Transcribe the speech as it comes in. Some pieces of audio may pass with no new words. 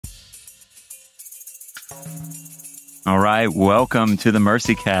All right, welcome to the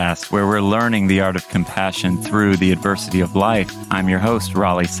MercyCast, where we're learning the art of compassion through the adversity of life. I'm your host,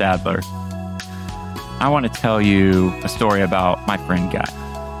 Raleigh Sadler. I want to tell you a story about my friend Guy.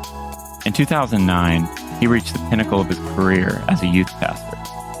 In 2009, he reached the pinnacle of his career as a youth pastor.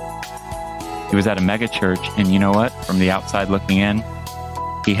 He was at a mega church, and you know what? From the outside looking in,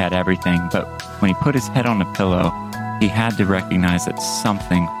 he had everything. But when he put his head on a pillow, he had to recognize that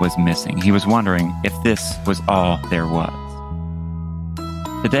something was missing. He was wondering if this was all there was.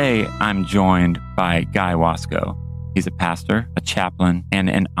 Today, I'm joined by Guy Wasko. He's a pastor, a chaplain, and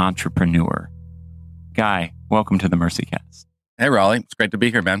an entrepreneur. Guy, welcome to the MercyCast. Hey, Raleigh. It's great to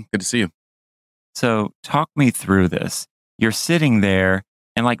be here, man. Good to see you. So talk me through this. You're sitting there,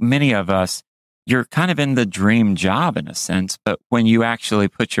 and like many of us, you're kind of in the dream job in a sense, but when you actually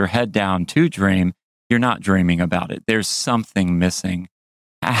put your head down to dream, you're not dreaming about it. There's something missing.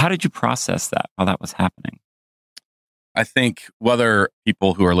 How did you process that while that was happening? I think whether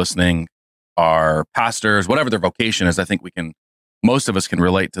people who are listening are pastors, whatever their vocation is, I think most of us can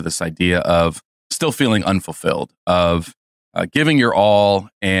relate to this idea of still feeling unfulfilled, of giving your all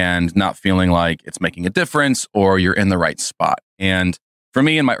and not feeling like it's making a difference or you're in the right spot. And for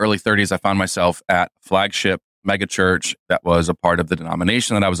me, in my early 30s, I found myself at a flagship megachurch that was a part of the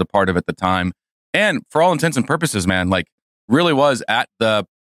denomination that I was a part of at the time. And for all intents and purposes, man, like really was at the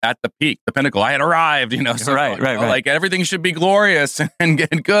peak, the pinnacle. I had arrived, So, Right. Like everything should be glorious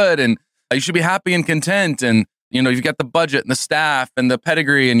and good, and you should be happy and content. And you've got the budget and the staff and the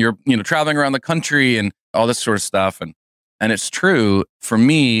pedigree, and you're traveling around the country and all this sort of stuff. And it's true for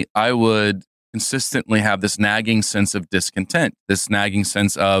me. I would consistently have this nagging sense of discontent, this nagging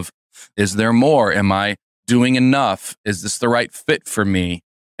sense of, is there more? Am I doing enough? Is this the right fit for me?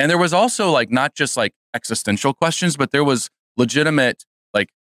 And there was also not just existential questions, but there was legitimate,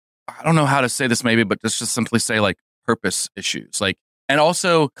 I don't know how to say this maybe, but just simply say purpose issues, and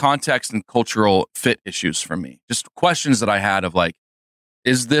also context and cultural fit issues for me. Just questions that I had of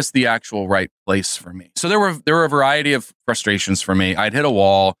is this the actual right place for me? So there were a variety of frustrations for me. I'd hit a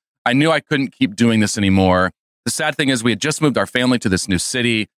wall. I knew I couldn't keep doing this anymore. The sad thing is we had just moved our family to this new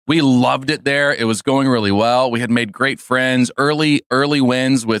city. We loved it there. It was going really well. We had made great friends, early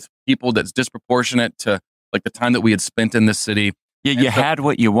wins with people that's disproportionate to the time that we had spent in this city. Yeah, you had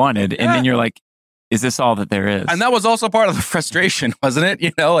what you wanted, and then you're like, is this all that there is? And that was also part of the frustration, wasn't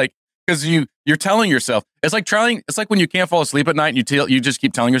it? Because you're telling yourself, it's like when you can't fall asleep at night and you just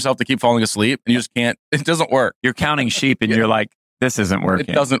keep telling yourself to keep falling asleep and you just can't, it doesn't work. You're counting sheep and you're like, this isn't working.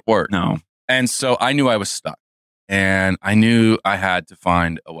 It doesn't work. No. And so I knew I was stuck. And I knew I had to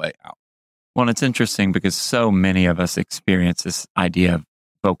find a way out. Well, it's interesting because so many of us experience this idea of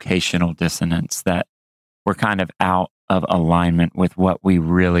vocational dissonance, that we're kind of out of alignment with what we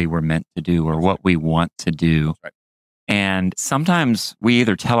really were meant to do or what we want to do. Right. And sometimes we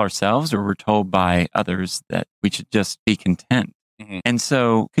either tell ourselves or we're told by others that we should just be content. Mm-hmm. And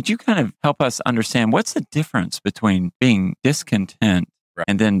so could you kind of help us understand what's the difference between being discontent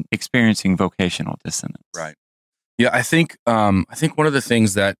and then experiencing vocational dissonance? Right. Yeah, I think one of the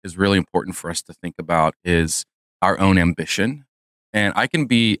things that is really important for us to think about is our own ambition. And I can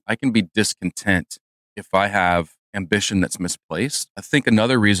be discontent if I have ambition that's misplaced. I think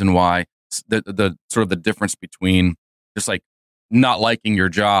another reason why the sort of the difference between just not liking your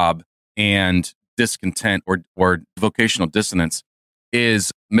job and discontent or vocational dissonance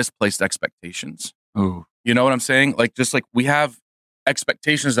is misplaced expectations. Ooh. You know what I'm saying? We have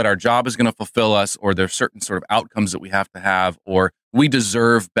expectations that our job is going to fulfill us, or there's certain sort of outcomes that we have to have, or we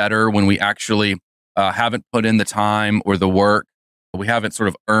deserve better when we actually haven't put in the time or the work. We haven't sort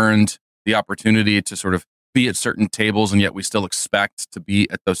of earned the opportunity to sort of be at certain tables, and yet we still expect to be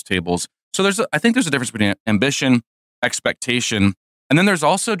at those tables. So I think there's a difference between ambition, expectation, and then there's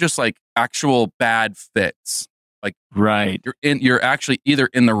also just actual bad fits. Right. You're actually either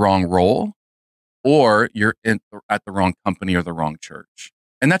in the wrong role or you're at the wrong company or the wrong church.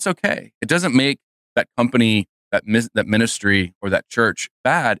 And that's okay. It doesn't make that company, that ministry, or that church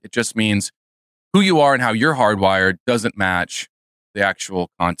bad. It just means who you are and how you're hardwired doesn't match the actual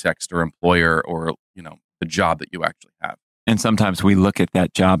context or employer or, the job that you actually have. And sometimes we look at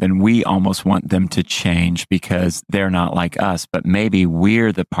that job and we almost want them to change because they're not like us, but maybe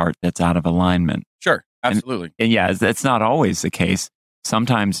we're the part that's out of alignment. Sure, absolutely. And yeah, that's not always the case.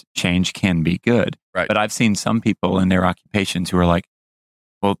 Sometimes change can be good. Right. But I've seen some people in their occupations who are like,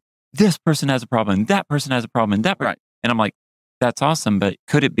 well, this person has a problem, that person has a problem, and that person. Right. And I'm like, that's awesome, but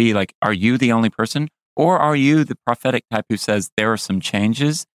could it be are you the only person? Or are you the prophetic type who says there are some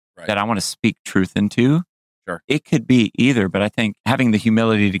changes that I want to speak truth into? Sure. It could be either, but I think having the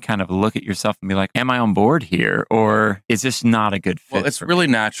humility to kind of look at yourself and be like, am I on board here? Or is this not a good fit? Well, it's really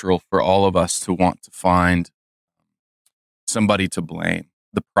natural for all of us to want to find somebody to blame,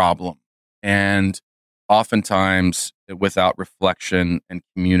 the problem. And oftentimes, without reflection and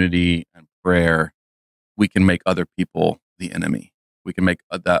community and prayer, we can make other people the enemy. We can make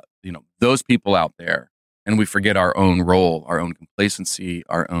those people out there, and we forget our own role, our own complacency,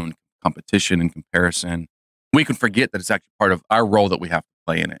 our own competition and comparison. We can forget that it's actually part of our role that we have to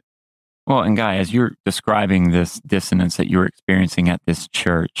play in it. Well, and Guy, as you're describing this dissonance that you're experiencing at this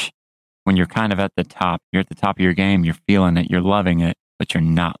church, when you're kind of at the top, you're at the top of your game, you're feeling it, you're loving it, but you're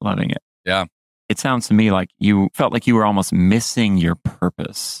not loving it. Yeah. It sounds to me like you felt like you were almost missing your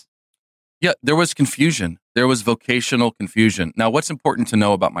purpose. Yeah, there was confusion. There was vocational confusion. Now, what's important to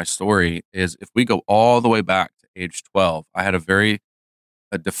know about my story is if we go all the way back to age 12, I had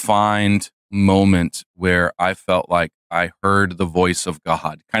a defined moment where I felt like I heard the voice of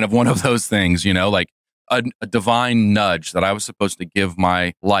God, kind of one of those things, like a divine nudge that I was supposed to give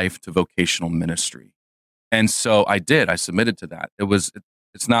my life to vocational ministry. And so I did. I submitted to that.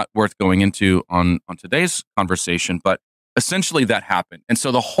 It's not worth going into on today's conversation, but essentially that happened. And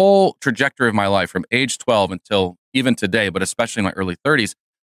so the whole trajectory of my life from age 12 until even today, but especially in my early 30s,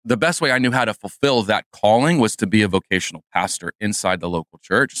 the best way I knew how to fulfill that calling was to be a vocational pastor inside the local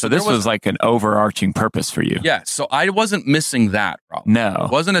church. So this was like an overarching purpose for you. Yeah. So I wasn't missing that, probably. No.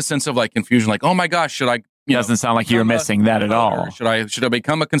 It wasn't a sense of like confusion, like, oh my gosh, should I doesn't sound like you're missing that at all. Should I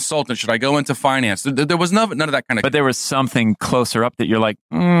become a consultant? Should I go into finance? There was none of that kind of. But there was something closer up that you're like,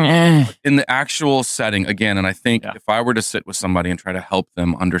 in the actual setting again. And I think if I were to sit with somebody and try to help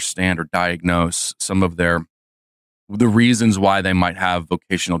them understand or diagnose some of the reasons why they might have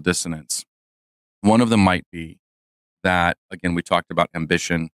vocational dissonance, one of them might be that, again, we talked about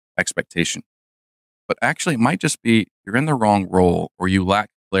ambition, expectation, but actually it might just be you're in the wrong role or you lack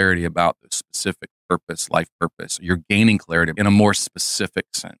clarity about the specific purpose, life purpose. You're gaining clarity in a more specific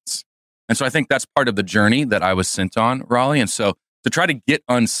sense. And so I think that's part of the journey that I was sent on, Raleigh. And so to try to get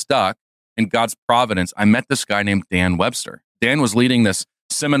unstuck in God's providence, I met this guy named Dan Webster. Dan was leading this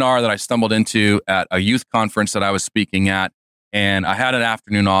seminar that I stumbled into at a youth conference that I was speaking at. And I had an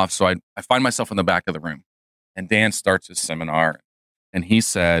afternoon off. So I find myself in the back of the room. And Dan starts his seminar. And he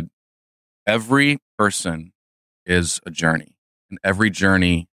said, every person is a journey. And every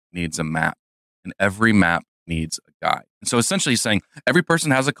journey needs a map. And every map needs a guide. And so essentially he's saying every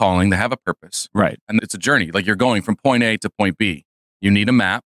person has a calling, they have a purpose. Right. And it's a journey. Like you're going from point A to point B. You need a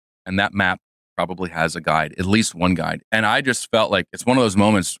map, and that map probably has a guide, at least one guide. And I just felt like it's one of those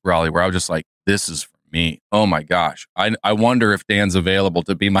moments, Raleigh, where I was just like, this is for me. Oh my gosh. I wonder if Dan's available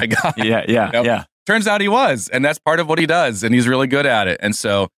to be my guide. Yeah. Turns out he was. And that's part of what he does. And he's really good at it. And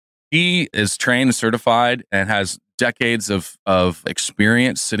so he is trained and certified and has decades of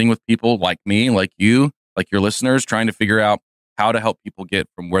experience sitting with people like me, like you, like your listeners, trying to figure out how to help people get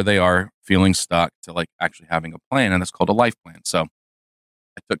from where they are feeling stuck to like actually having a plan. And that's called a life plan. So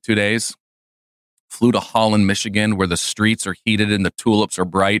I took 2 days, flew to Holland, Michigan, where the streets are heated and the tulips are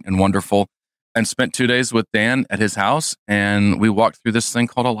bright and wonderful, and spent 2 days with Dan at his house. And we walked through this thing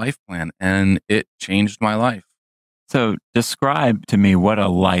called a life plan, and it changed my life. So describe to me what a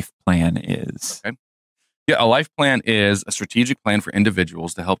life plan is. Okay. Yeah, a life plan is a strategic plan for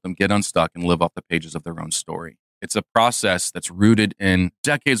individuals to help them get unstuck and live off the pages of their own story. It's a process that's rooted in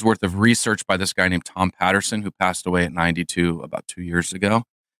decades worth of research by this guy named Tom Patterson, who passed away at 92 about 2 years ago.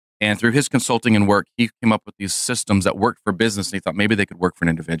 And through his consulting and work, he came up with these systems that worked for business, and he thought maybe they could work for an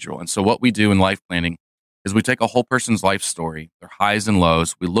individual. And so what we do in life planning is we take a whole person's life story, their highs and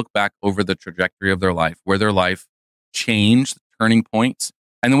lows. We look back over the trajectory of their life, where their life changed, turning points.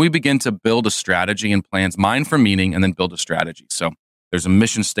 And then we begin to build a strategy and plans, mine for meaning, and then build a strategy. So there's a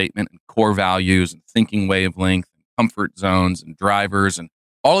mission statement and core values and thinking wavelength and comfort zones and drivers and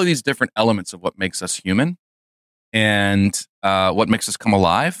all of these different elements of what makes us human and what makes us come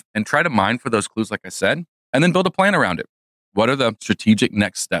alive, and try to mine for those clues, like I said, and then build a plan around it. What are the strategic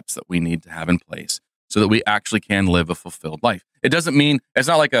next steps that we need to have in place so that we actually can live a fulfilled life? It doesn't mean, it's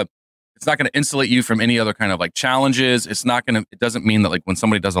not going to insulate you from any other kind of like challenges. It doesn't mean that like when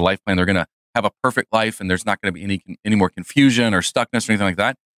somebody does a life plan, they're going to have a perfect life and there's not going to be any more confusion or stuckness or anything like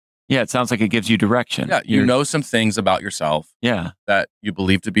that. Yeah, it sounds like it gives you direction. Yeah, you know some things about yourself that you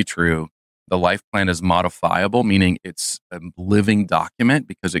believe to be true. The life plan is modifiable, meaning it's a living document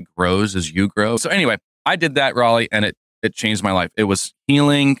because it grows as you grow. So anyway, I did that, Raleigh, and it changed my life. It was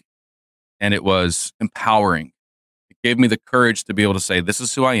healing and it was empowering. It gave me the courage to be able to say, this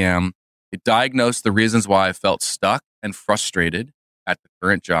is who I am. It diagnosed the reasons why I felt stuck and frustrated. at the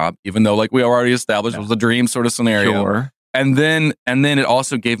current job, even though like we already established was a dream sort of scenario. Sure. And then it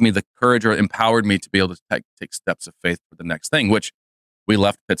also gave me the courage, or empowered me to be able to take steps of faith for the next thing, which we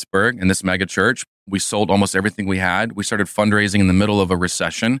left Pittsburgh in this mega church. We sold almost everything we had. We started fundraising in the middle of a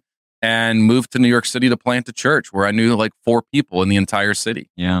recession and moved to New York City to plant a church where I knew like 4 people in the entire city.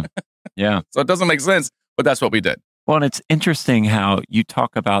 Yeah. Yeah. So it doesn't make sense, but that's what we did. Well, and it's interesting how you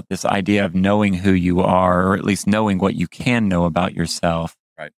talk about this idea of knowing who you are, or at least knowing what you can know about yourself.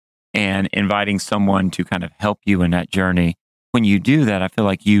 Right. And inviting someone to kind of help you in that journey. When you do that, I feel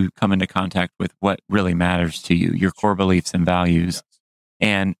like you come into contact with what really matters to you, your core beliefs and values. Yes.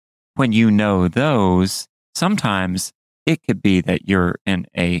 And when you know those, sometimes it could be that you're in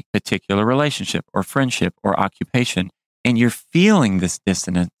a particular relationship or friendship or occupation, and you're feeling this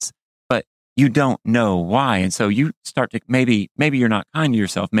dissonance, but you don't know why. And so you start to, maybe you're not kind to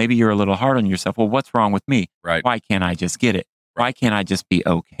yourself. Maybe you're a little hard on yourself. Well, what's wrong with me? Right. Why can't I just get it? Why can't I just be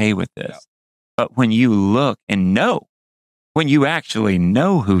okay with this? Yeah. But when you look and know, when you actually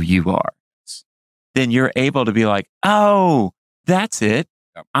know who you are, then you're able to be like, oh, that's it.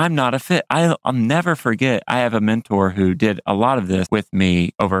 Yep. I'm not a fit. I'll never forget. I have a mentor who did a lot of this with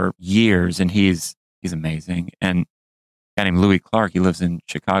me over years, and he's amazing. And a guy named Louis Clark, he lives in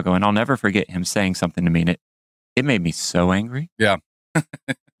Chicago, and I'll never forget him saying something to me, and it made me so angry. Yeah.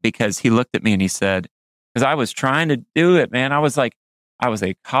 Because he looked at me and he said, because I was trying to do it, man. I was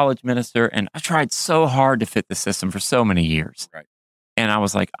a college minister, and I tried so hard to fit the system for so many years. Right. And I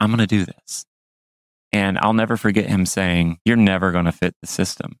was like, I'm going to do this. And I'll never forget him saying, you're never going to fit the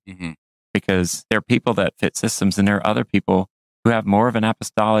system. Mm-hmm. Because there are people that fit systems, and there are other people who have more of an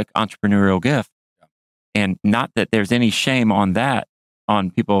apostolic entrepreneurial gift. Yeah. And not that there's any shame on that, on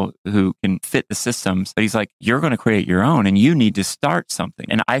people who can fit the systems. But he's like, you're going to create your own, and you need to start something.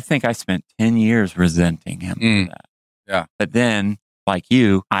 And I think I spent 10 years resenting him for that. Yeah. But then, like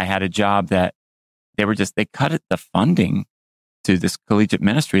you, I had a job that they cut the funding to this collegiate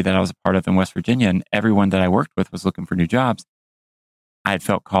ministry that I was a part of in West Virginia, and everyone that I worked with was looking for new jobs. I had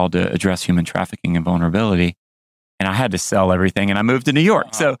felt called to address human trafficking and vulnerability, and I had to sell everything, and I moved to New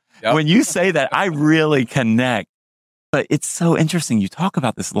York. So when you say that, I really connect. But it's so interesting. You talk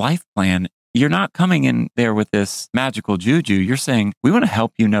about this life plan. You're not coming in there with this magical juju. You're saying, we want to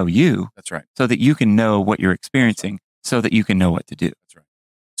help you know you. That's right. So that you can know what you're experiencing, so that you can know what to do. That's right.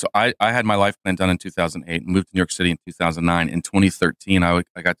 So I had my life plan done in 2008 and moved to New York City in 2009. In 2013, I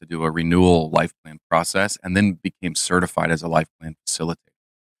got to do a renewal life plan process, and then became certified as a life plan facilitator.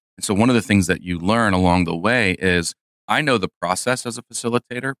 And so one of the things that you learn along the way is, I know the process as a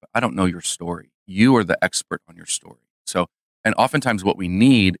facilitator, but I don't know your story. You are the expert on your story. So, and oftentimes what we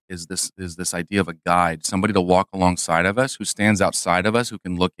need is this idea of a guide, somebody to walk alongside of us, who stands outside of us, who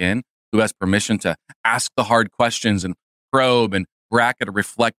can look in, who has permission to ask the hard questions and probe and bracket or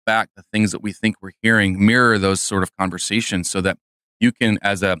reflect back the things that we think we're hearing, mirror those sort of conversations, so that you can,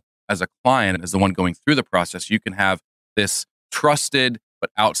 as a client, as the one going through the process, you can have this trusted but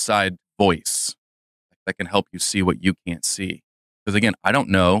outside voice that can help you see what you can't see. Because again, I don't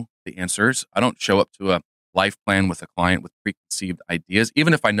know the answers. I don't show up to a life plan with a client with preconceived ideas.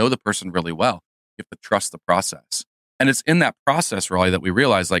 Even if I know the person really well, you have to trust the process. And it's in that process, Raleigh, that we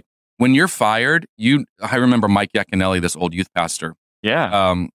realize, like, when you're fired, I remember Mike Yaconelli, this old youth pastor,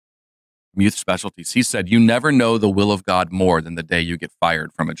 youth specialties. He said, you never know the will of God more than the day you get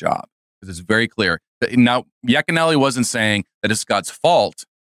fired from a job. Because it's very clear. Now, Yaconelli wasn't saying that it's God's fault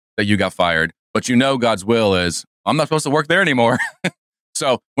that you got fired, but you know God's will is, I'm not supposed to work there anymore.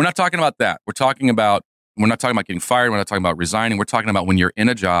 So we're not talking about that. We're not talking about getting fired. We're not talking about resigning. We're talking about when you're in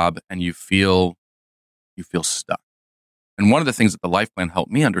a job and you feel stuck. And one of the things that the life plan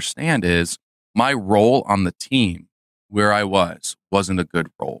helped me understand is my role on the team where I wasn't a good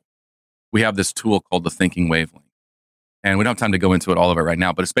role. We have this tool called the thinking wavelength. And we don't have time to go into all of it right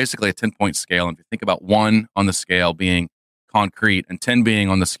now, but it's basically a 10-point scale. And if you think about 1 on the scale being concrete and 10 being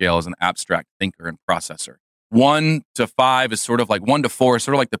on the scale as an abstract thinker and processor. 1 to 5 is sort of like 1 to 4 is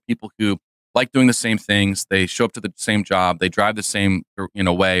sort of like the people who like doing the same things. They show up to the same job. They drive the same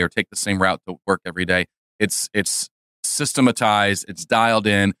way or take the same route to work every day. It's systematized. It's dialed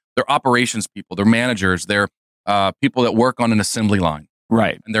in. They're operations people. They're managers. They're people that work on an assembly line.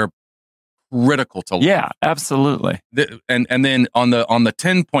 Right. And they're critical to life. Yeah, absolutely. And then on the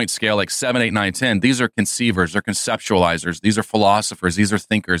 10-point scale, like 7, 8, 9, 10, these are conceivers, they're conceptualizers, these are philosophers, these are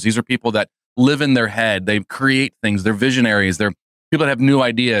thinkers, these are people that live in their head, they create things, they're visionaries, they're people that have new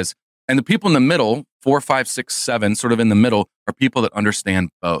ideas. And the people in the middle, 4, 5, 6, 7, sort of in the middle, are people that understand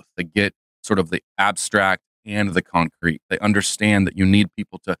both. They get sort of the abstract and the concrete. They understand that you need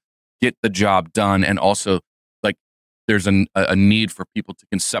people to get the job done, and also, like, there's a need for people to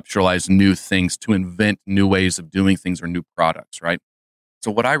conceptualize new things, to invent new ways of doing things or new products, right? So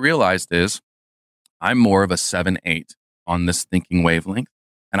what I realized is I'm more of a 7-8 on this thinking wavelength.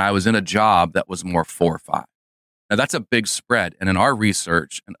 And I was in a job that was more 4 or 5. Now that's a big spread. And in our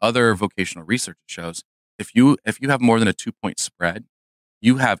research and other vocational research shows, if you have more than a 2-point spread,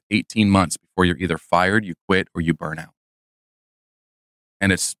 you have 18 months before you're either fired, you quit, or you burn out.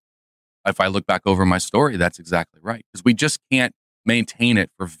 And if I look back over my story, that's exactly right. Because we just can't maintain it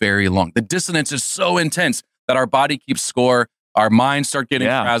for very long. The dissonance is so intense that our body keeps score. Our minds start getting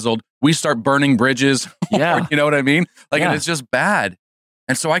frazzled. We start burning bridges. Yeah. You know what I mean? And it's just bad.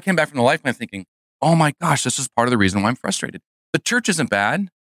 And so I came back from the life plan thinking, oh my gosh, this is part of the reason why I'm frustrated. The church isn't bad.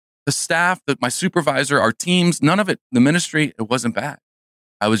 The staff, my supervisor, our teams, none of it, the ministry, it wasn't bad.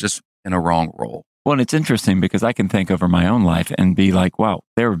 I was just in a wrong role. Well, and it's interesting because I can think over my own life and be like, wow,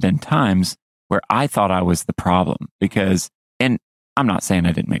 there have been times where I thought I was the problem and I'm not saying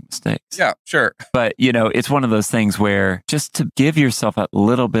I didn't make mistakes. Yeah, sure. But, it's one of those things where just to give yourself a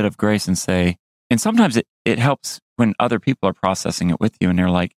little bit of grace and say, and sometimes it helps when other people are processing it with you and they're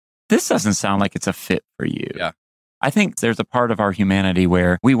like, this doesn't sound like it's a fit for you. Yeah. I think there's a part of our humanity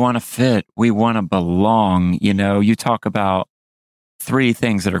where we want to fit, we want to belong. You talk about 3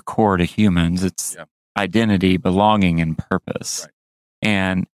 things that are core to humans. It's identity, belonging, and purpose. Right.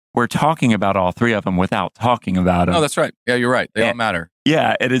 And we're talking about all 3 of them without talking about them. Oh, that's right. Yeah, you're right. They all matter.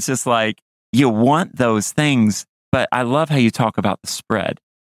 Yeah. And it's just like, you want those things, but I love how you talk about the spread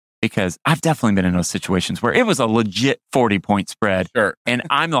because I've definitely been in those situations where it was a legit 40-point spread. Sure. And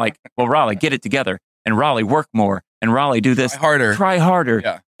I'm like, well, Raleigh, get it together. And Raleigh, work more. And Raleigh, do this. Try harder.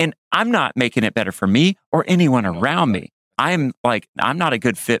 Yeah. And I'm not making it better for me or anyone around me. I'm like, I'm not a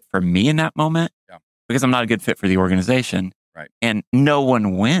good fit for me in that moment because I'm not a good fit for the organization. Right. And no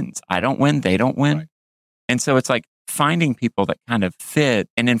one wins. I don't win. They don't win. Right. And so it's like finding people that kind of fit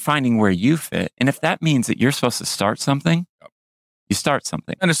and then finding where you fit. And if that means that you're supposed to start something, you start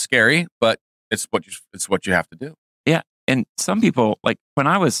something. And it's scary, but it's what you have to do. Yeah. And some people, like when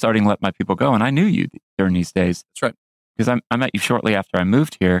I was starting Let My People Go, and I knew you during these days. That's right. Because I met you shortly after I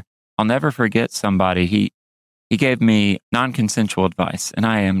moved here. I'll never forget somebody. He gave me non-consensual advice, and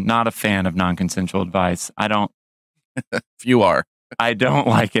I am not a fan of non-consensual advice. I don't. You are. I don't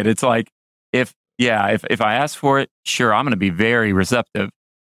like it. It's like if I ask for it, sure, I'm going to be very receptive,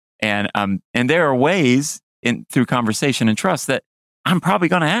 and there are ways through conversation and trust that I'm probably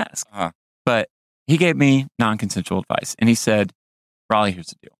going to ask. Uh-huh. But he gave me non-consensual advice, and he said, "Raleigh, here's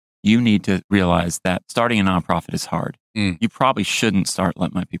the deal. You need to realize that starting a nonprofit is hard. You probably shouldn't start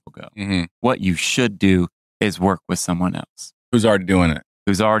Let My People Go. Mm-hmm. What you should do is work with someone else who's already doing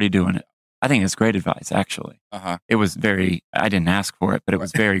it. I think it's great advice, actually. Uh-huh. It was I didn't ask for it, but it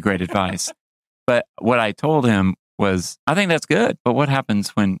was very great advice. But what I told him was, I think that's good. But what happens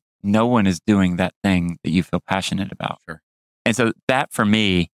when no one is doing that thing that you feel passionate about? Sure. And so that for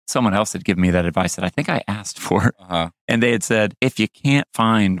me, someone else had given me that advice that I think I asked for. Uh-huh. And they had said, if you can't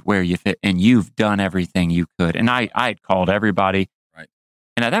find where you fit and you've done everything you could, and I had called everybody. Right.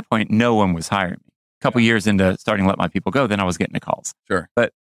 And at that point, no one was hiring me. A couple years into starting Let My People Go, then I was getting the calls. Sure.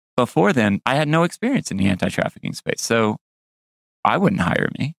 But before then, I had no experience in the anti-trafficking space. So I wouldn't hire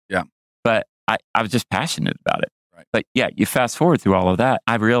me. Yeah. But I was just passionate about it. Right. But yeah, you fast forward through all of that,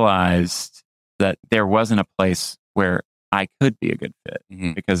 I realized that there wasn't a place where I could be a good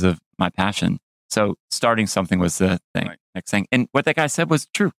fit because of my passion. So starting something was the thing, next thing. And what that guy said was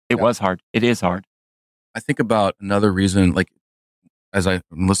true. It was hard. It is hard. I think about another reason, like as I'm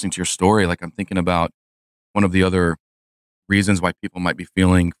listening to your story, like I'm thinking about one of the other reasons why people might be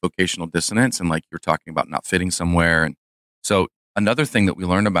feeling vocational dissonance and like you're talking about not fitting somewhere. And so another thing that we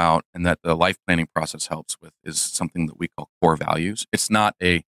learn about and that the life planning process helps with is something that we call core values. It's not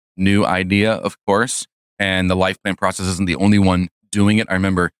a new idea, of course. And the life plan process isn't the only one doing it. I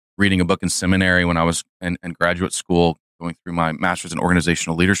remember reading a book in seminary when I was in graduate school, going through my master's in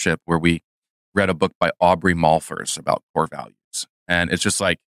organizational leadership, where we read a book by Aubrey Malphurs about core values. And it's just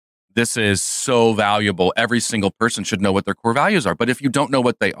like, this is so valuable. Every single person should know what their core values are. But if you don't know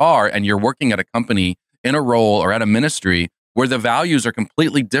what they are and you're working at a company in a role or at a ministry where the values are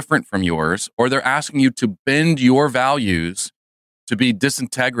completely different from yours, or they're asking you to bend your values to be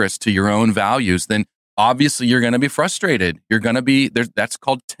disintegrous to your own values, then obviously you're going to be frustrated. You're going to be that's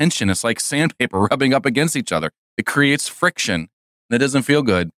called tension. It's like sandpaper rubbing up against each other. It creates friction and it doesn't feel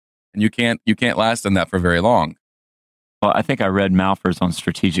good. And you can't last in that for very long. Well, I think I read Malphurs on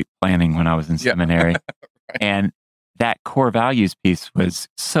strategic planning when I was in seminary. Right. And that core values piece was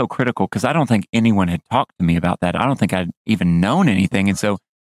so critical because I don't think anyone had talked to me about that. I don't think I'd even known anything. And so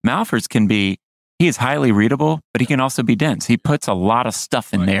Malphurs he is highly readable, but he can also be dense. He puts a lot of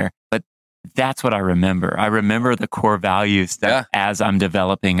stuff in there, but that's what I remember. I remember the core values that as I'm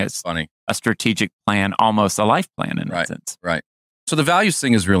developing a strategic plan, almost a life plan in a sense. Right. So the values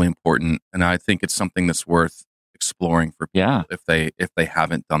thing is really important. And I think it's something that's worth exploring for people if they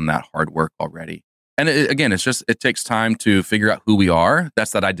haven't done that hard work already. And again, it takes time to figure out who we are.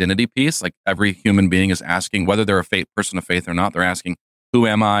 That's that identity piece. Like every human being is asking, whether they're a person of faith or not, they're asking, who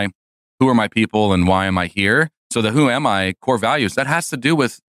am I? Who are my people? And why am I here? So the who am I core values, that has to do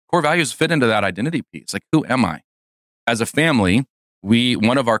with core values fit into that identity piece. Like, who am I? As a family,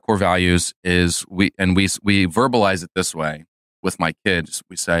 one of our core values is we verbalize it this way with my kids.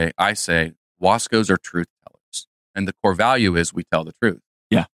 I say, Waskos are truth tellers. And the core value is we tell the truth.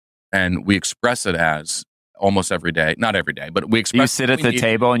 Yeah. And we express it as almost every day, not every day, but we express. You sit at the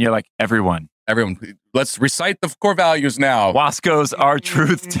table and you're like, everyone, let's recite the core values now. Waskos are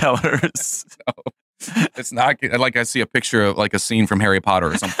truth tellers. It's not like I see a picture of like a scene from Harry Potter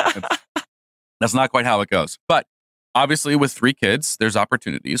or something. That's not quite how it goes. But obviously with 3 kids, there's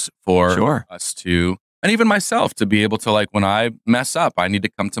opportunities for us to, and even myself, to be able to, like, when I mess up, I need to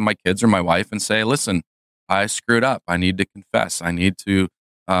come to my kids or my wife and say, listen, I screwed up. I need to confess. I need to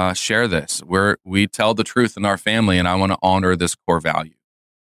share this. We tell the truth in our family, and I want to honor this core value.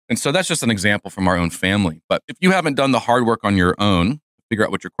 And so that's just an example from our own family. But if you haven't done the hard work on your own, figure out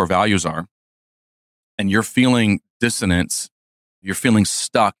what your core values are, and you're feeling dissonance, you're feeling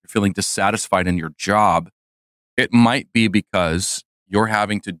stuck, you're feeling dissatisfied in your job, it might be because you're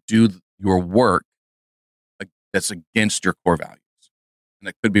having to do your work that's against your core values. And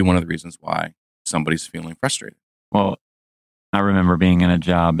that could be one of the reasons why somebody's feeling frustrated. Well, I remember being in a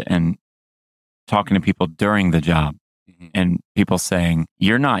job and talking to people during the job and people saying,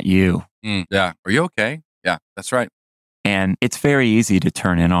 you're not you. Yeah. Are you okay? Yeah, that's right. And it's very easy to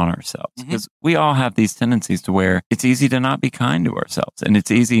turn in on ourselves because we all have these tendencies to where it's easy to not be kind to ourselves and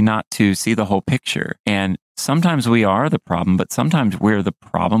it's easy not to see the whole picture. And sometimes we are the problem, but sometimes we're the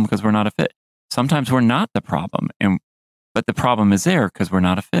problem because we're not a fit. Sometimes we're not the problem, but the problem is there because we're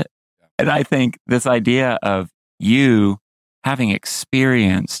not a fit. Yeah. And I think this idea of you having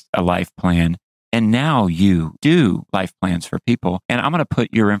experienced a life plan and now you do life plans for people. And I'm going to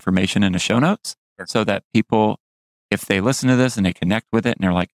put your information in the show notes so that people, if they listen to this and they connect with it and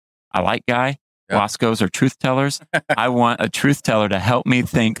they're like, I like Guy, Waskos are truth tellers. I want a truth teller to help me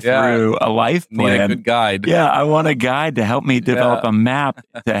think through a life plan. Need a good guide. Yeah, I want a guide to help me develop a map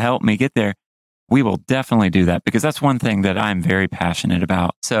to help me get there. We will definitely do that because that's one thing that I'm very passionate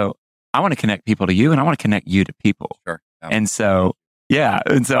about. So I want to connect people to you and I want to connect you to people. Sure. Yeah.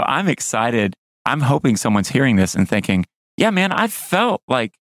 And so I'm excited. I'm hoping someone's hearing this and thinking, yeah, man, I felt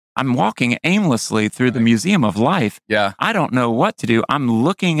like I'm walking aimlessly through the museum of life. Yeah. I don't know what to do. I'm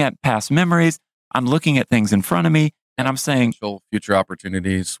looking at past memories. I'm looking at things in front of me and I'm saying, future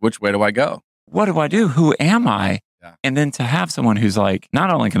opportunities. Which way do I go? What do I do? Who am I? Yeah. And then to have someone who's like,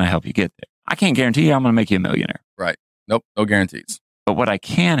 not only can I help you get there, I can't guarantee you I'm going to make you a millionaire. Right. Nope. No guarantees. But what I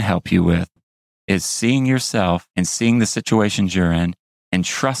can help you with is seeing yourself and seeing the situations you're in and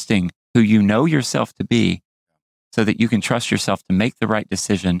trusting who you know yourself to be so that you can trust yourself to make the right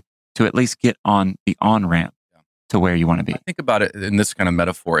decision to at least get on the on-ramp to where you want to be. I think about it in this kind of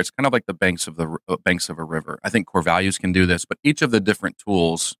metaphor. It's kind of like the banks of a river. I think core values can do this, but each of the different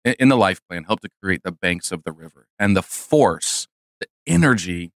tools in the life plan help to create the banks of the river. And the force, the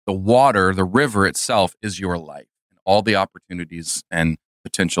energy, the water, the river itself is your life and all the opportunities and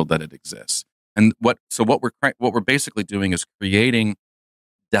potential that it exists. And what we're basically doing is creating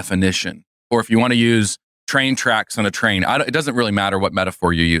definition, or if you want to use train tracks on a train, it doesn't really matter what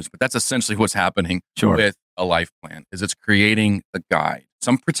metaphor you use, but that's essentially what's happening with a life plan. Is it's creating a guide,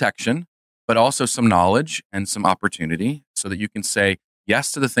 some protection, but also some knowledge and some opportunity, so that you can say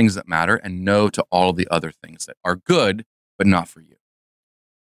yes to the things that matter and no to all the other things that are good but not for you.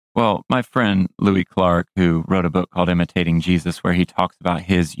 Well, my friend Louis Clark, who wrote a book called Imitating Jesus, where he talks about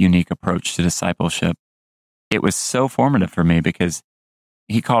his unique approach to discipleship, it was so formative for me because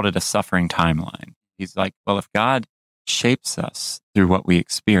he called it a suffering timeline. He's like, well, if God shapes us through what we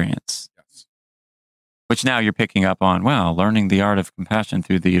experience, which now you're picking up on, learning the art of compassion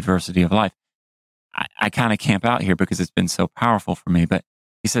through the adversity of life. I kind of camp out here because it's been so powerful for me. But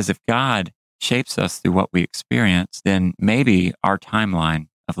he says, if God shapes us through what we experience, then maybe our timeline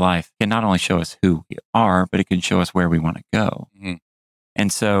of life can not only show us who we are, but it can show us where we want to go. Mm-hmm.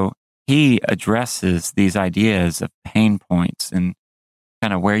 And so he addresses these ideas of pain points and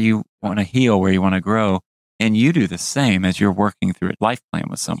kind of where you want to heal, where you want to grow. And you do the same as you're working through a life plan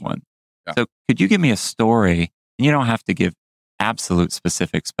with someone. Yeah. So could you give me a story? And you don't have to give absolute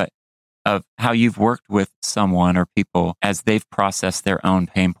specifics, but of how you've worked with someone or people as they've processed their own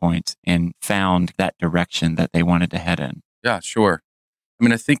pain points and found that direction that they wanted to head in. Yeah, sure. I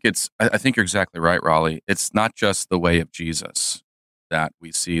mean, I think you're exactly right, Raleigh. It's not just the way of Jesus that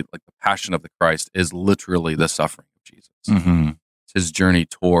we see, like the passion of the Christ is literally the suffering of Jesus. Mm-hmm. It's his journey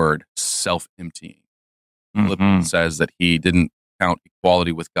toward self-emptying. Mm-hmm. Philippians says that he didn't count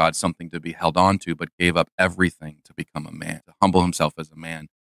equality with God something to be held on to, but gave up everything to become a man, to humble himself as a man.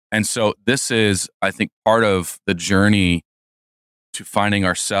 And so this is, I think, part of the journey to finding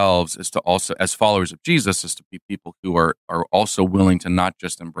ourselves is to also, as followers of Jesus, is to be people who are also willing to not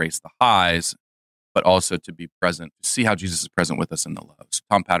just embrace the highs, but also to be present, to see how Jesus is present with us in the lows.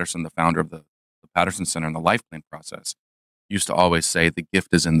 Tom Patterson, the founder of the Patterson Center and the Life Plan process, used to always say, the gift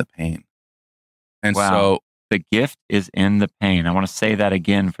is in the pain. And wow. so the gift is in the pain. I want to say that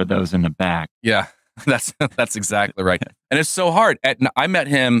again for those in the back. Yeah, that's exactly right. And it's so hard. I met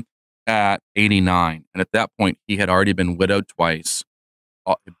him at 89. And at that point, he had already been widowed twice,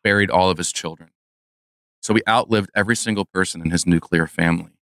 buried all of his children. So he outlived every single person in his nuclear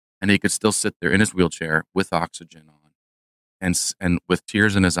family. And he could still sit there in his wheelchair with oxygen on and with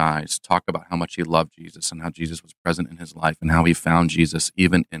tears in his eyes, talk about how much he loved Jesus and how Jesus was present in his life and how he found Jesus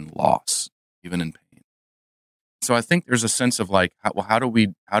even in loss, even in pain. So I think there's a sense of like, how do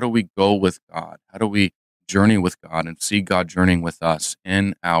we go with God? How do we journey with God and see God journeying with us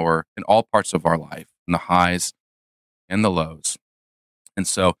in all parts of our life, in the highs and the lows? And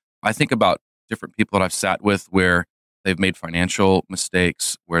so I think about different people that I've sat with where they've made financial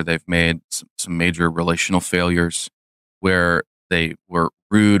mistakes, where they've made some major relational failures, where they were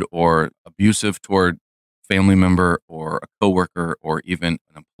rude or abusive toward a family member or a coworker or even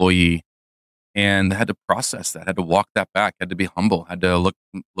an employee. And they had to process that, had to walk that back, had to be humble, had to look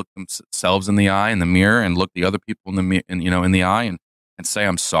themselves in the eye in the mirror and look the other people in the eye and say,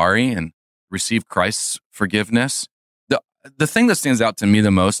 I'm sorry, and receive Christ's forgiveness. The thing that stands out to me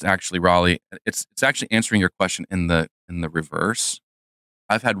the most, actually, Raleigh, it's actually answering your question in the reverse.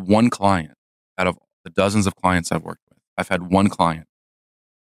 I've had one client out of the dozens of clients I've worked with. I've had one client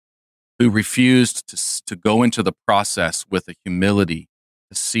who refused to go into the process with a humility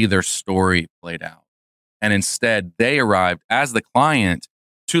to see their story played out. And instead, they arrived as the client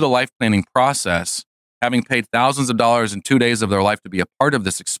to the life planning process, having paid thousands of dollars in 2 days of their life to be a part of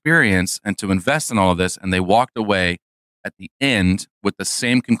this experience and to invest in all of this. And they walked away at the end with the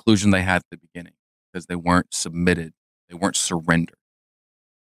same conclusion they had at the beginning because they weren't submitted. They weren't surrendered.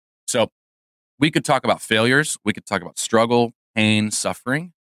 So we could talk about failures. We could talk about struggle, pain,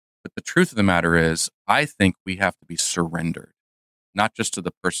 suffering. But the truth of the matter is, I think we have to be surrendered, not just to the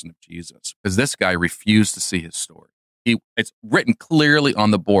person of Jesus, because this guy refused to see his story. It's written clearly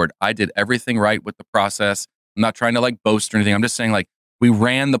on the board. I did everything right with the process. I'm not trying to like boast or anything. I'm just saying like we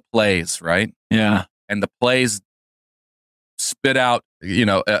ran the plays, right? Yeah. And the plays spit out,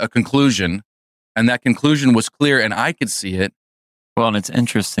 a conclusion, and that conclusion was clear and I could see it. Well, and it's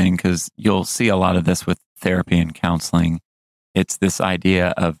interesting because you'll see a lot of this with therapy and counseling. It's this idea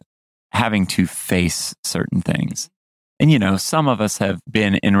of having to face certain things. And, some of us have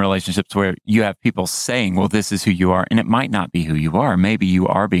been in relationships where you have people saying, well, this is who you are. And it might not be who you are. Maybe you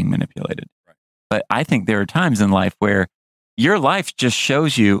are being manipulated. Right. But I think there are times in life where your life just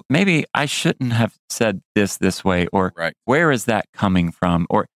shows you, maybe I shouldn't have said this way, or right. Where is that coming from?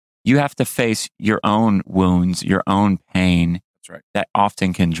 Or you have to face your own wounds, your own pain. That's right. That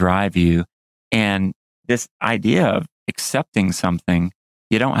often can drive you. And this idea of accepting something,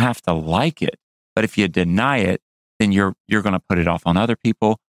 you don't have to like it. But if you deny it, then you're going to put it off on other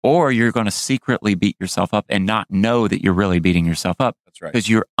people, or you're going to secretly beat yourself up and not know that you're really beating yourself up. That's right. Because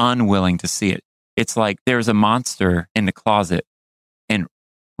you're unwilling to see it. It's like there's a monster in the closet, and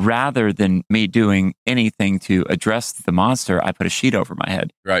rather than me doing anything to address the monster, I put a sheet over my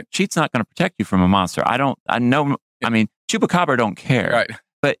head. Right. Sheet's not going to protect you from a monster. I know, Chupacabra don't care. Right.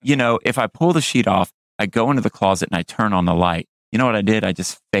 But, if I pull the sheet off, I go into the closet and I turn on the light. You know what I did? I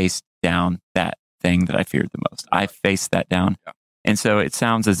just faced down that thing that I feared the most. I faced that down. Yeah. And so it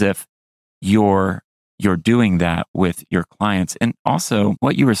sounds as if you're doing that with your clients. And also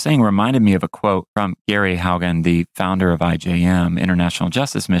what you were saying reminded me of a quote from Gary Haugen, the founder of IJM, International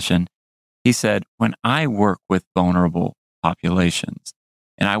Justice Mission. He said, when I work with vulnerable populations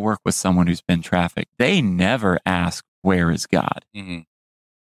and I work with someone who's been trafficked, they never ask, where is God? Mm-hmm.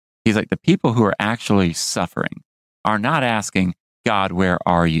 He's like, the people who are actually suffering are not asking, God, where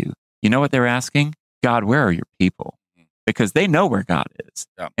are you? You know what they're asking? God, where are your people? Because they know where God is.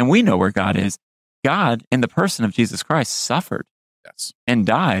 Yeah. And we know where God is. God, in the person of Jesus Christ, suffered and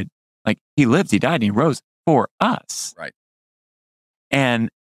died. Like he lived, he died, and he rose for us. Right.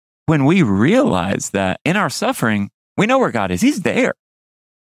 And when we realize that in our suffering, we know where God is. He's there.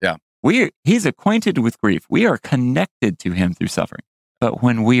 Yeah. He's acquainted with grief. We are connected to him through suffering. But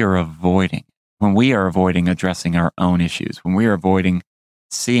when we are avoiding addressing our own issues, when we are avoiding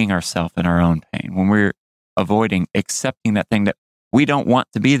seeing ourselves in our own pain, when we're avoiding accepting that thing that we don't want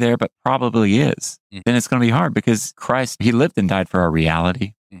to be there, but probably is, then it's going to be hard because Christ, he lived and died for our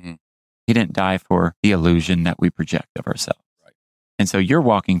reality. Mm-hmm. He didn't die for the illusion that we project of ourselves. Right. And so you're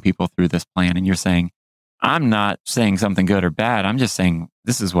walking people through this plan and you're saying, I'm not saying something good or bad. I'm just saying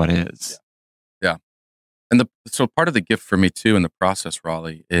this is what is. Yeah. And so part of the gift for me too in the process,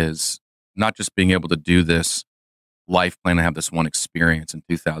 Raleigh, is not just being able to do this life plan and have this one experience in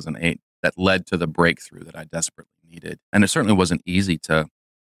 2008 that led to the breakthrough that I desperately needed. And it certainly wasn't easy to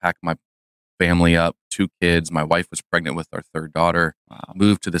pack my family up, 2 kids. My wife was pregnant with our 3rd daughter,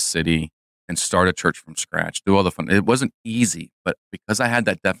 move to the city and start a church from scratch, do all the fun. It wasn't easy, but because I had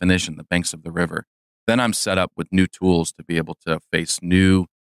that definition, the banks of the river, then I'm set up with new tools to be able to face new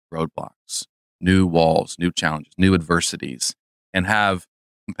roadblocks, new walls, new challenges, new adversities, and have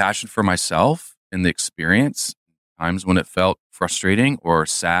compassion for myself in the experience, times when it felt frustrating or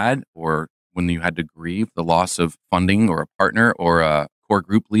sad, or when you had to grieve the loss of funding or a partner or a core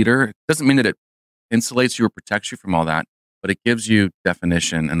group leader. It doesn't mean that it insulates you or protects you from all that, but it gives you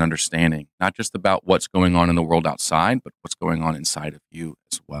definition and understanding, not just about what's going on in the world outside, but what's going on inside of you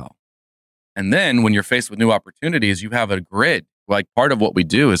as well. And then when you're faced with new opportunities, you have a grid. Like part of what we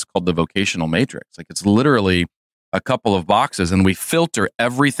do is called the vocational matrix. Like it's literally a couple of boxes and we filter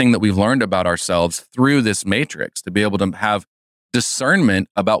everything that we've learned about ourselves through this matrix to be able to have discernment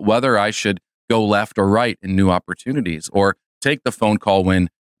about whether I should go left or right in new opportunities, or take the phone call when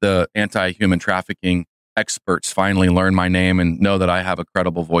the anti-human trafficking experts finally learn my name and know that I have a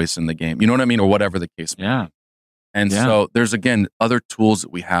credible voice in the game. You know what I mean? Or whatever the case may be. And so there's, again, other tools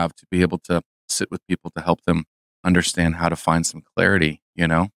that we have to be able to sit with people to help them understand how to find some clarity, you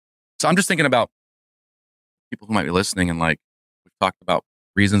know? So I'm just thinking about people who might be listening and like, we've talked about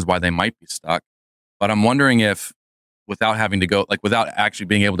reasons why they might be stuck, but I'm wondering if without having to go, like without actually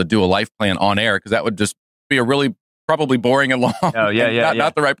being able to do a life plan on air, because that would just be a really probably boring and long,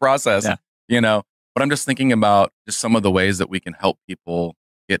 not the right process, you know? But I'm just thinking about just some of the ways that we can help people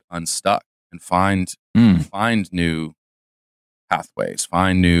get unstuck and find new pathways,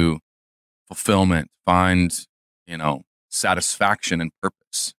 find new fulfillment, find, you know, satisfaction and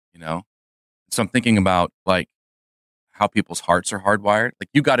purpose, you know? So I'm thinking about like how people's hearts are hardwired. Like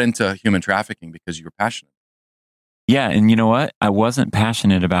you got into human trafficking because you were passionate. Yeah. And you know what? I wasn't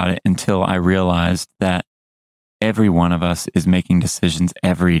passionate about it until I realized that every one of us is making decisions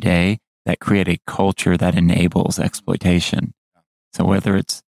every day that create a culture that enables exploitation. So whether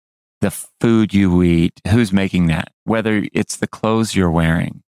it's the food you eat, who's making that, whether it's the clothes you're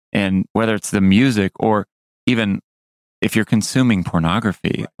wearing, and whether it's the music, or even if you're consuming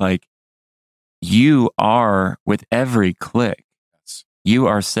pornography, like you are, with every click, you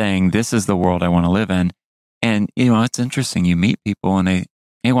are saying, this is the world I want to live in. And, you know, it's interesting. You meet people and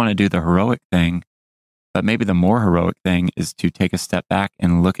they want to do the heroic thing, but maybe the more heroic thing is to take a step back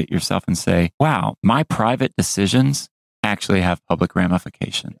and look at yourself and say, wow, my private decisions actually have public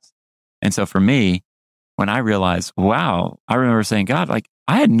ramifications. And so for me, when I realized, wow, I remember saying, God, like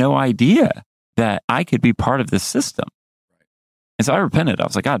I had no idea that I could be part of this system. And so I repented. I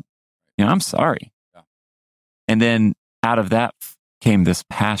was like, God, you know, I'm sorry. Yeah. And then out of that came this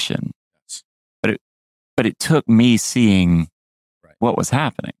passion. But it took me seeing what was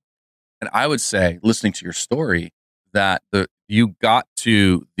happening. And I would say, listening to your story, that you got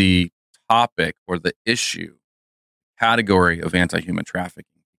to the topic or the issue category of anti-human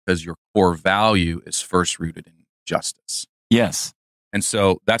trafficking because your core value is first rooted in justice. Yes. And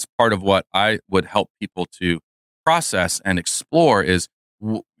so that's part of what I would help people to process and explore is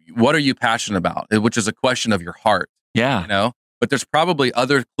what are you passionate about? Which is a question of your heart. Yeah. You know, but there's probably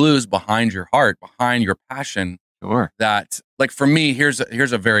other clues behind your heart, behind your passion. Sure. That, like for me, here's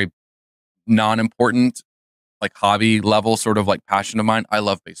a very non-important, like hobby level sort of like passion of mine. I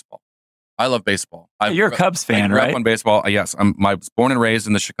love baseball. You're a Cubs fan, I grew right? up on baseball. Yes, I was born and raised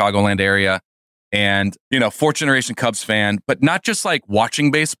in the Chicagoland area, and you know, fourth generation Cubs fan. But not just like watching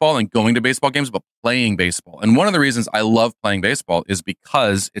baseball and going to baseball games, but playing baseball. And one of the reasons I love playing baseball is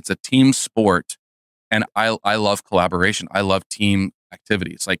because it's a team sport, and I love collaboration. I love team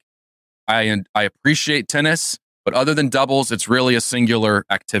activities. Like I appreciate tennis, but other than doubles, it's really a singular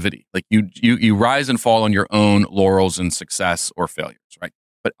activity. Like you rise and fall on your own laurels and success or failures, right?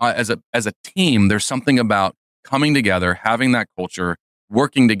 But as a team, there's something about coming together, having that culture,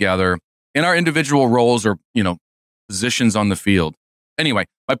 working together in our individual roles or, you know, positions on the field, Anyway,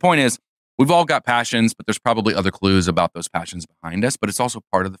 my point is we've all got passions, but there's probably other clues about those passions behind us, but it's also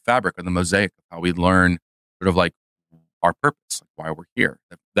part of the fabric or the mosaic of how we learn sort of like our purpose, like why we're here,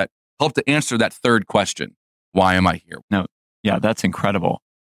 that help to answer that third question. Why am I here? No, yeah, that's incredible.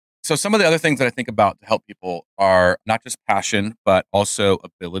 So some of the other things that I think about to help people are not just passion, but also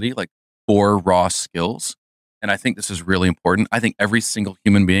ability, like core raw skills. And I think this is really important. I think every single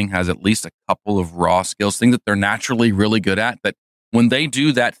human being has at least a couple of raw skills, things that they're naturally really good at, that when they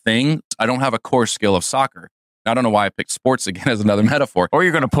do that thing, I don't have a core skill of soccer. I don't know why I picked sports again as another metaphor. Or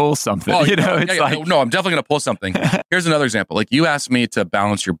you're going to pull something. Oh, you know, yeah, like... No, I'm definitely going to pull something. Here's another example. Like you asked me to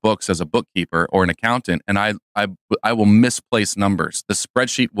balance your books as a bookkeeper or an accountant, and I will misplace numbers. The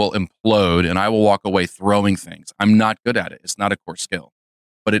spreadsheet will implode, and I will walk away throwing things. I'm not good at it. It's not a core skill,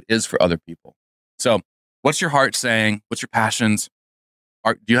 but it is for other people. So what's your heart saying? What's your passions?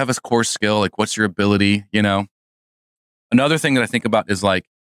 Do you have a core skill? Like what's your ability? You know, another thing that I think about is like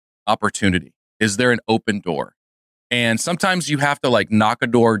opportunity. Is there an open door? And sometimes you have to like knock a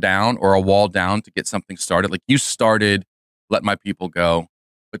door down or a wall down to get something started. Like you started Let My People Go,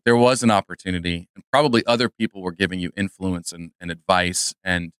 but there was an opportunity and probably other people were giving you influence and advice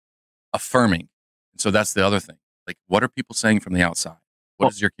and affirming. And so that's the other thing. Like what are people saying from the outside?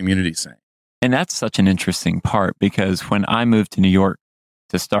 What is your community saying? And that's such an interesting part because when I moved to New York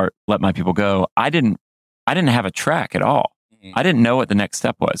to start Let My People Go, I didn't have a track at all. Mm-hmm. I didn't know what the next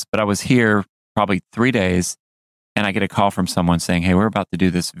step was, but I was here probably 3 days and I get a call from someone saying, hey, we're about to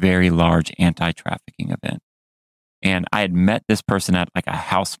do this very large anti-trafficking event. And I had met this person at like a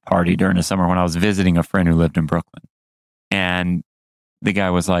house party during the summer when I was visiting a friend who lived in Brooklyn. And the guy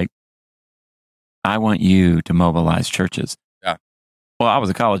was like, I want you to mobilize churches. Yeah. Well, I was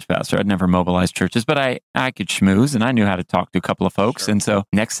a college pastor. I'd never mobilized churches, but I could schmooze and I knew how to talk to a couple of folks. Sure. And so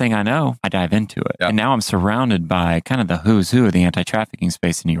next thing I know, I dive into it. Yeah. And now I'm surrounded by kind of the who's who of the anti-trafficking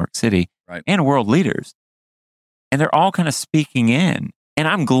space in New York City and world leaders. And they're all kind of speaking in. And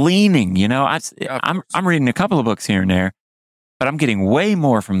I'm gleaning, you know, I'm reading a couple of books here and there, but I'm getting way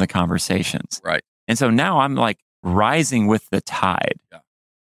more from the conversations. Right. And so now I'm like rising with the tide. Yeah.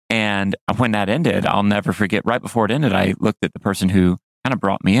 And when that ended, I'll never forget, right before it ended, I looked at the person who kind of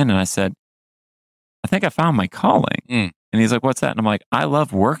brought me in and I said, I think I found my calling. And he's like, what's that? And I'm like, I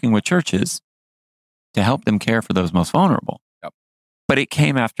love working with churches to help them care for those most vulnerable. Yep. But it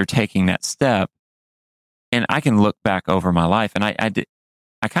came after taking that step. And I can look back over my life, and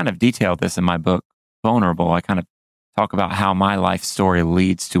I kind of detailed this in my book, Vulnerable. I kind of talk about how my life story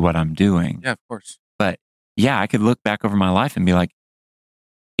leads to what I'm doing. Yeah, of course. But yeah, I could look back over my life and be like,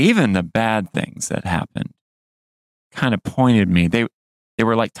 even the bad things that happened kind of pointed me. They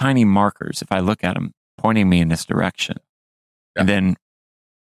were like tiny markers, if I look at them, pointing me in this direction. Yeah. And then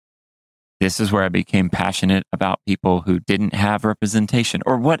this is where I became passionate about people who didn't have representation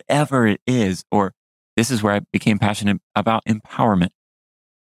or whatever it is, or this is where I became passionate about empowerment.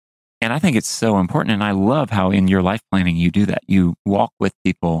 And I think it's so important. And I love how in your life planning, you do that. You walk with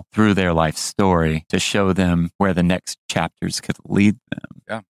people through their life story to show them where the next chapters could lead them.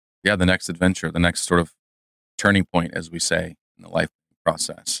 Yeah. Yeah. The next adventure, the next sort of turning point, as we say, in the life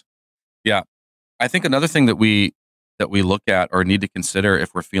process. Yeah. I think another thing that we look at or need to consider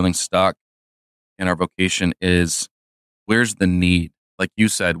if we're feeling stuck in our vocation is where's the need? Like you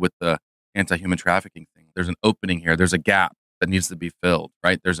said, with the anti-human trafficking thing. There's an opening here. There's a gap that needs to be filled,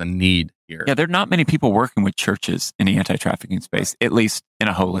 right? There's a need here. Yeah, there are not many people working with churches in the anti-trafficking space, at least in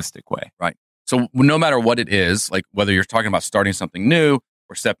a holistic way. Right. So no matter what it is, like whether you're talking about starting something new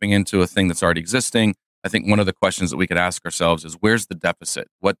or stepping into a thing that's already existing, I think one of the questions that we could ask ourselves is, where's the deficit?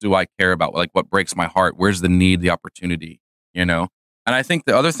 What do I care about? Like what breaks my heart? Where's the need, the opportunity, you know? And I think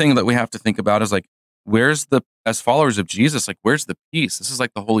the other thing that we have to think about is like, as followers of Jesus, like where's the peace? This is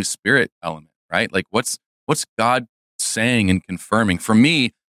like the Holy Spirit element, right? Like what's God saying and confirming? For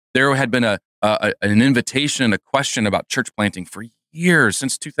me, there had been an invitation, a question about church planting for years,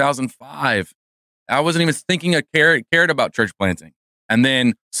 since 2005. I wasn't even thinking I cared about church planting. And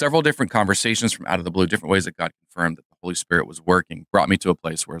then several different conversations from out of the blue, different ways that God confirmed that the Holy Spirit was working, brought me to a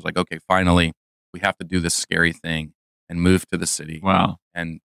place where it's like, okay, finally, we have to do this scary thing and move to the city. Wow.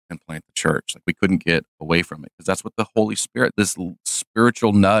 And plant the church. Like we couldn't get away from it because that's what the Holy Spirit, this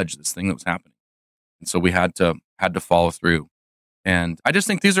spiritual nudge, this thing that was happening. And so we had to follow through. And I just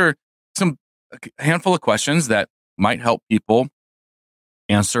think these are a handful of questions that might help people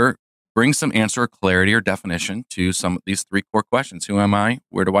bring some answer, clarity, or definition to some of these three core questions. Who am I?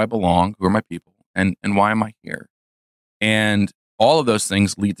 Where do I belong? Who are my people? And why am I here? And all of those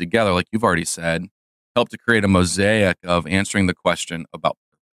things lead together, like you've already said, help to create a mosaic of answering the question about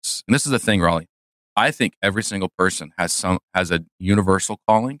purpose. And this is the thing, Raleigh. I think every single person has a universal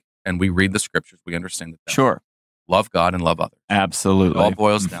calling, and we read the scriptures. We understand that. Sure. Love God and love others. Absolutely. It all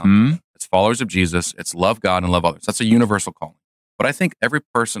boils down to it. It's followers of Jesus. It's love God and love others. That's a universal calling. But I think every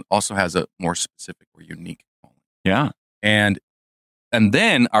person also has a more specific or unique calling. Yeah. And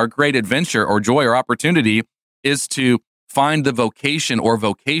then our great adventure or joy or opportunity is to find the vocation or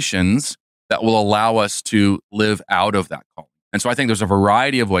vocations that will allow us to live out of that calling. And so I think there's a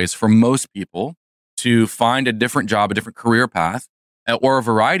variety of ways for most people to find a different job, a different career path, or a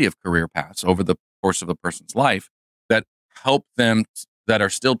variety of career paths over the course of a person's life that help them, that are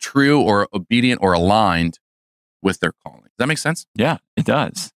still true or obedient or aligned with their calling. Does that make sense? Yeah, it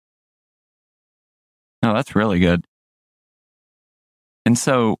does. No, that's really good. And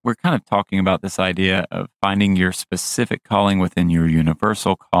so we're kind of talking about this idea of finding your specific calling within your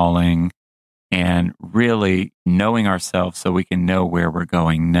universal calling and really knowing ourselves so we can know where we're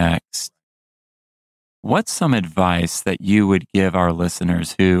going next. What's some advice that you would give our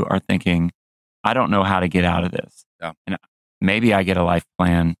listeners who are thinking, I don't know how to get out of this? Yeah. And maybe I get a life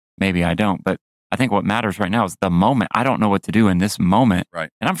plan, maybe I don't. But I think what matters right now is the moment. I don't know what to do in this moment. Right.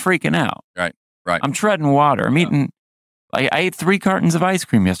 And I'm freaking out. Right. I'm treading water. I'm eating, I ate 3 cartons of ice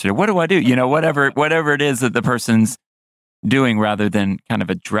cream yesterday. What do I do? You know, whatever it is that the person's doing rather than kind of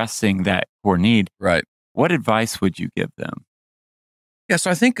addressing that core need. Right. What advice would you give them? Yeah,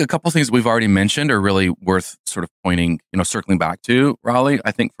 so I think a couple of things we've already mentioned are really worth sort of pointing, circling back to, Raleigh.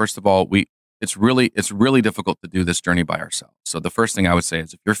 I think, first of all, it's really difficult to do this journey by ourselves. So the first thing I would say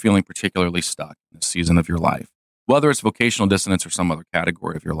is if you're feeling particularly stuck in a season of your life, whether it's vocational dissonance or some other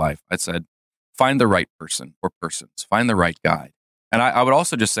category of your life, I said, find the right person or persons, find the right guide. And I would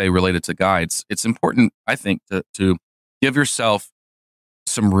also just say, related to guides, it's important, I think, to give yourself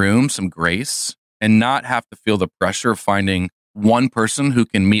some room, some grace, and not have to feel the pressure of finding one person who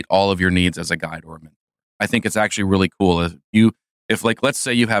can meet all of your needs as a guide or a mentor. I think it's actually really cool if let's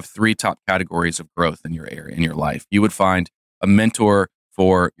say you have 3 top categories of growth in your area, in your life, you would find a mentor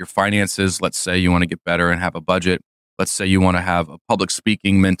for your finances. Let's say you want to get better and have a budget. Let's say you want to have a public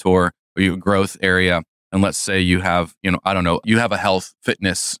speaking mentor or you have a growth area. And let's say you have, you have a health,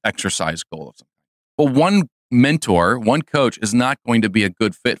 fitness, exercise goal of something. But one mentor, one coach is not going to be a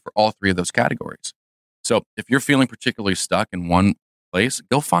good fit for all 3 of those categories. So if you're feeling particularly stuck in one place,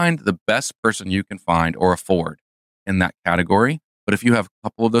 go find the best person you can find or afford in that category. But if you have a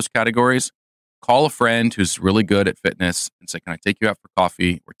couple of those categories, call a friend who's really good at fitness and say, can I take you out for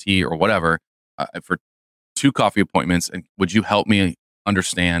coffee or tea or whatever for 2 coffee appointments? And would you help me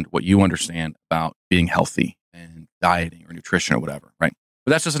understand what you understand about being healthy and dieting or nutrition or whatever, right?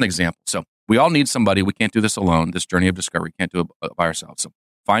 But that's just an example. So we all need somebody. We can't do this alone. This journey of discovery, can't do it by ourselves. So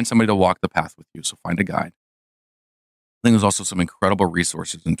find somebody to walk the path with you. So find a guide. I think there's also some incredible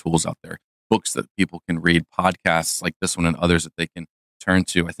resources and tools out there, books that people can read, podcasts like this one and others that they can turn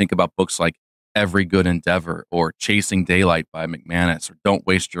to. I think about books like Every Good Endeavor or Chasing Daylight by McManus or Don't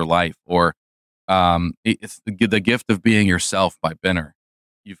Waste Your Life or it's the Gift of Being Yourself by Benner.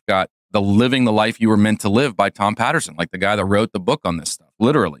 You've got the Living the Life You Were Meant to Live by Tom Patterson, like the guy that wrote the book on this stuff,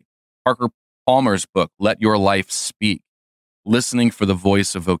 literally. Parker Palmer's book, Let Your Life Speak. Listening for the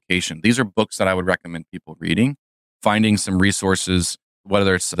Voice of Vocation. These are books that I would recommend people reading, finding some resources,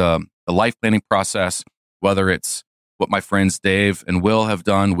 whether it's the life planning process, whether it's what my friends Dave and Will have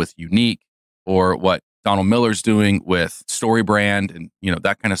done with Unique, or what Donald Miller's doing with StoryBrand and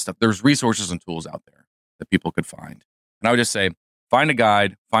that kind of stuff. There's resources and tools out there that people could find. And I would just say, find a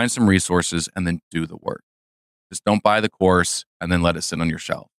guide, find some resources, and then do the work. Just don't buy the course and then let it sit on your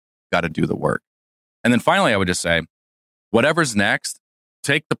shelf. Got to do the work. And then finally, I would just say, whatever's next,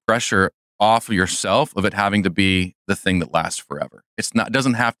 take the pressure off of yourself of it having to be the thing that lasts forever.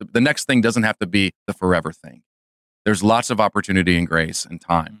 The next thing doesn't have to be the forever thing. There's lots of opportunity and grace and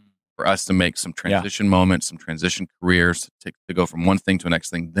time for us to make some transition moments, some transition careers to go from one thing to the next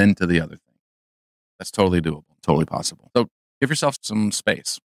thing, then to the other thing. That's totally doable, totally possible. So give yourself some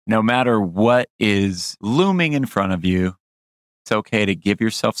space. No matter what is looming in front of you, it's okay to give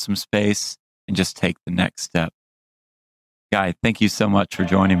yourself some space and just take the next step. Guy, thank you so much for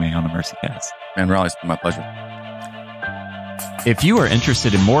joining me on the MercyCast. Man, Raleigh, it's been my pleasure. If you are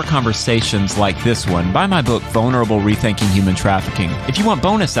interested in more conversations like this one, buy my book, Vulnerable: Rethinking Human Trafficking. If you want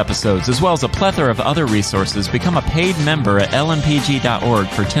bonus episodes, as well as a plethora of other resources, become a paid member at lmpg.org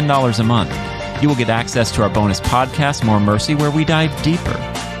for $10 a month. You will get access to our bonus podcast, More Mercy, where we dive deeper.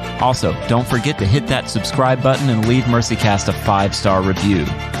 Also, don't forget to hit that subscribe button and leave MercyCast a 5-star review.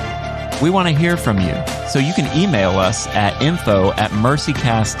 We want to hear from you, so you can email us at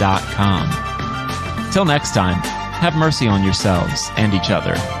info@mercycast.com. Till next time, have mercy on yourselves and each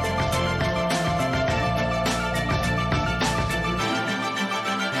other.